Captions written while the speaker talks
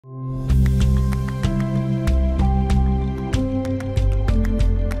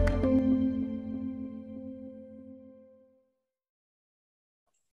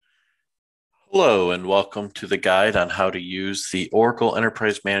Hello and welcome to the guide on how to use the Oracle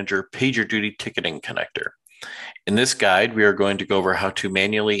Enterprise Manager PagerDuty ticketing connector. In this guide, we are going to go over how to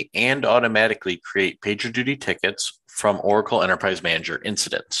manually and automatically create PagerDuty tickets from Oracle Enterprise Manager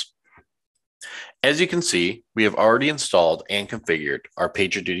incidents. As you can see, we have already installed and configured our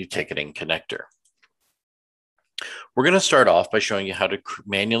PagerDuty ticketing connector. We're going to start off by showing you how to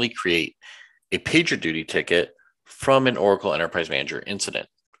manually create a PagerDuty ticket from an Oracle Enterprise Manager incident.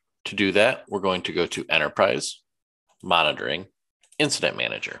 To do that, we're going to go to Enterprise, Monitoring, Incident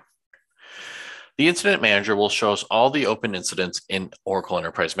Manager. The Incident Manager will show us all the open incidents in Oracle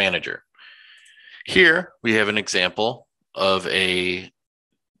Enterprise Manager. Here, we have an example of a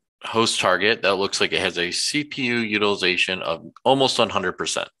host target that looks like it has a CPU utilization of almost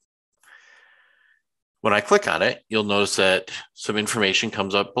 100%. When I click on it, you'll notice that some information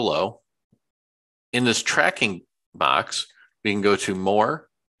comes up below. In this tracking box, we can go to More,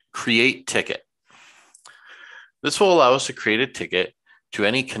 Create Ticket. This will allow us to create a ticket to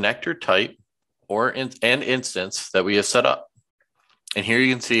any connector type and instance that we have set up. And here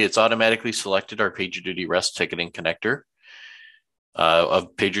you can see it's automatically selected our PagerDuty REST ticketing connector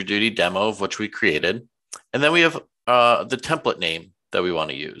of PagerDuty demo of which we created. And then we have the template name that we want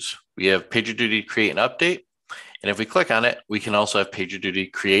to use. We have PagerDuty Create and Update. And if we click on it, we can also have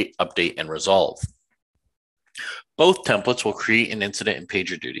PagerDuty Create, Update, and Resolve. Both templates will create an incident in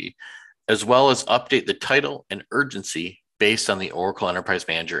PagerDuty, as well as update the title and urgency based on the Oracle Enterprise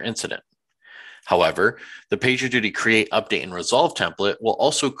Manager incident. However, the PagerDuty Create, Update, and Resolve template will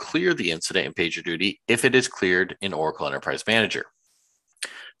also clear the incident in PagerDuty if it is cleared in Oracle Enterprise Manager.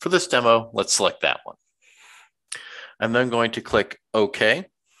 For this demo, let's select that one. I'm then going to click OK.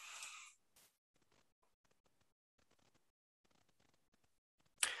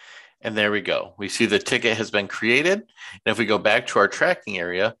 And there we go. We see the ticket has been created. And if we go back to our tracking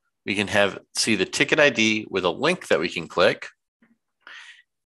area, we can see the ticket ID with a link that we can click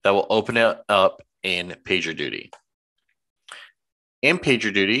that will open it up in PagerDuty. In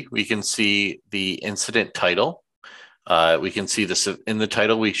PagerDuty, we can see the incident title. We can see in the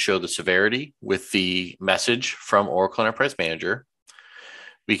title, we show the severity with the message from Oracle Enterprise Manager.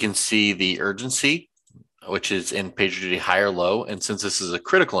 We can see the urgency, which is in PagerDuty high or low. And since this is a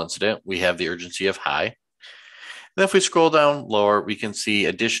critical incident, we have the urgency of high. And then if we scroll down lower, we can see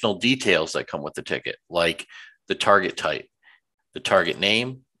additional details that come with the ticket, like the target type, the target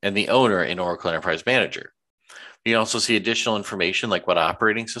name, and the owner in Oracle Enterprise Manager. We can also see additional information like what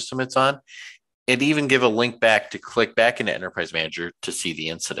operating system it's on, and even give a link back to click back into Enterprise Manager to see the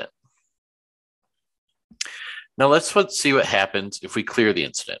incident. Now let's see what happens if we clear the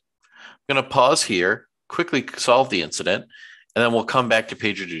incident. I'm going to pause here, quickly solve the incident, and then we'll come back to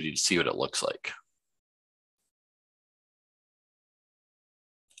PagerDuty to see what it looks like.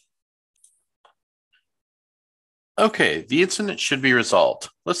 Okay, the incident should be resolved.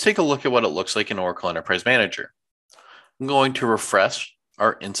 Let's take a look at what it looks like in Oracle Enterprise Manager. I'm going to refresh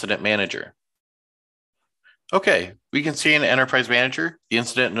our incident manager. Okay, we can see in Enterprise Manager, the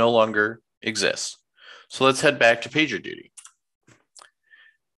incident no longer exists. So let's head back to PagerDuty.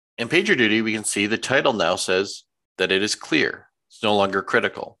 In PagerDuty, we can see the title now says that it is clear. It's no longer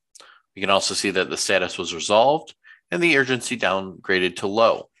critical. We can also see that the status was resolved and the urgency downgraded to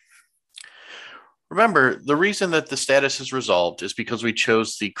low. Remember, the reason that the status is resolved is because we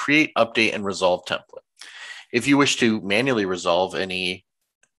chose the Create, Update, and Resolve template. If you wish to manually resolve any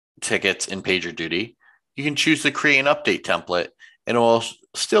tickets in PagerDuty, you can choose the Create and Update template, and it will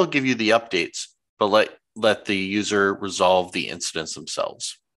still give you the updates, but let the user resolve the incidents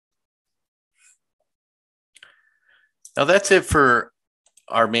themselves. Now that's it for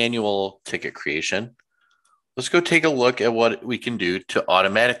our manual ticket creation. Let's go take a look at what we can do to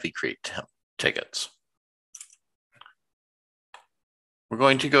automatically create tickets. We're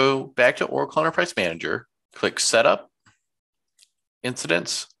going to go back to Oracle Enterprise Manager, click Setup,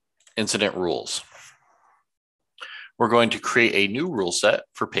 Incidents, Incident Rules. We're going to create a new rule set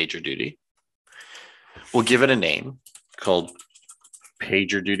for PagerDuty. We'll give it a name called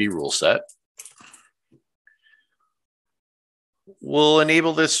PagerDuty Rule Set. We'll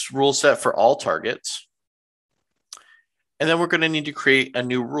enable this rule set for all targets. And then we're going to need to create a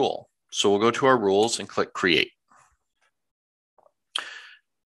new rule. So we'll go to our rules and click Create.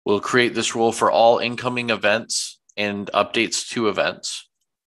 We'll create this rule for all incoming events and updates to events.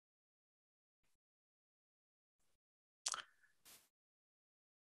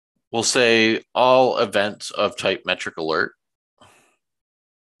 We'll say all events of type metric alert.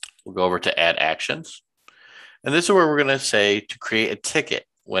 We'll go over to Add Actions. And this is where we're going to say to create a ticket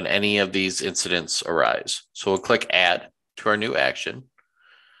when any of these incidents arise. So we'll click Add to our new action.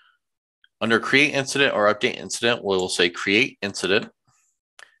 Under create incident or update incident, we'll say create incident,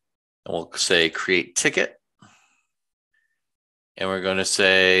 and we'll say create ticket. And we're going to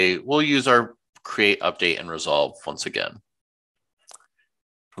say, we'll use our create, update, and resolve once again.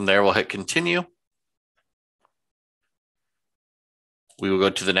 From there, we'll hit continue. We will go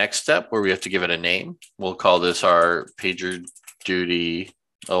to the next step where we have to give it a name. We'll call this our PagerDuty.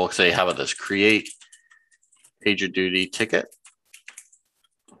 We'll say, how about this? Create PagerDuty ticket.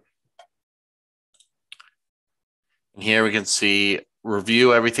 And here we can see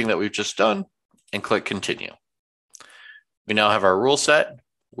review everything that we've just done and click continue. We now have our rule set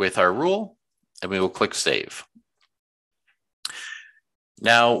with our rule, and we will click save.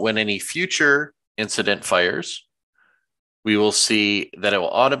 Now, when any future incident fires, we will see that it will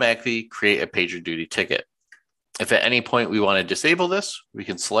automatically create a PagerDuty ticket. If at any point we want to disable this, we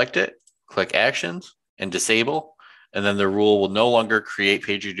can select it, click actions, and disable, and then the rule will no longer create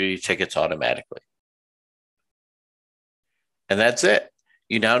PagerDuty tickets automatically. And that's it.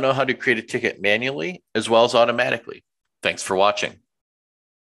 You now know how to create a ticket manually as well as automatically. Thanks for watching.